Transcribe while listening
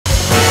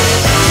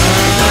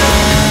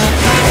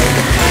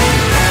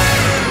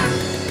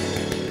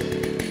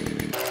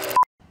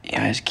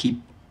just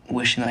keep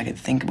wishing that I could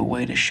think of a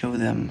way to show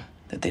them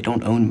that they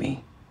don't own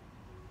me.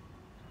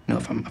 You know,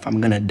 if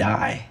I'm gonna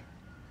die,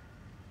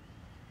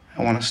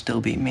 I want to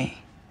still be me.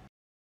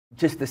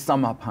 Just to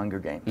sum up Hunger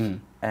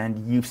Games,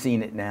 and you've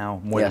seen it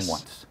now more than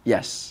once.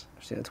 Yes,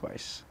 I've seen it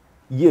twice.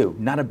 You,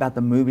 not about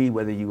the movie,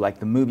 whether you like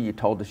the movie, you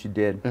told us you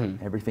did,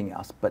 everything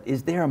else, but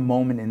is there a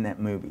moment in that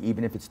movie,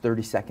 even if it's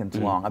 30 seconds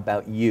long,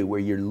 about you,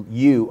 where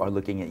you are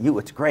looking at you?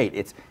 It's great.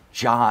 It's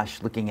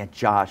Josh looking at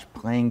Josh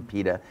playing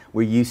Peter,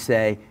 where you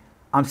say,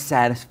 I'm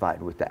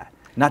satisfied with that.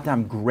 Not that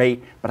I'm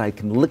great, but I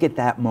can look at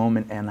that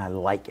moment and I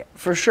like it.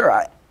 For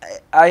sure.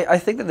 I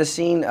think that the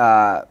scene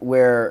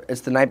where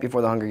it's the night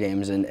before the Hunger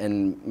Games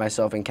and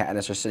myself and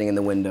Katniss are sitting in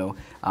the window,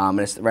 and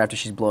it's right after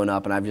she's blown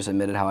up, and I've just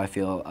admitted how I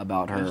feel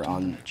about her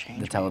on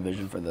the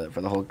television for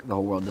the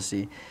whole world to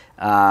see.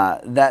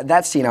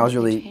 That scene I was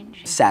really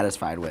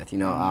satisfied with. You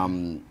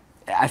know,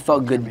 I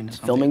felt good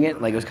filming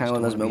it. Like, it was kind of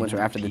one of those moments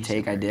where after the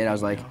take I did, I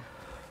was like,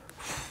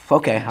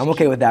 okay, I'm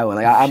okay with that one.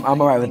 Like,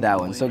 I'm all right with that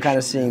one. So kind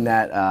of seeing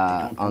that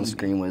on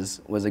screen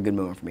was a good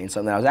moment for me, and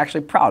something that I was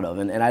actually proud of.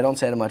 And I don't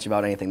say that much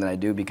about anything that I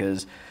do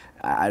because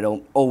I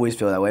don't always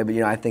feel that way. But,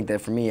 you know, I think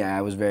that for me,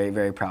 I was very,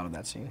 very proud of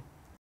that scene.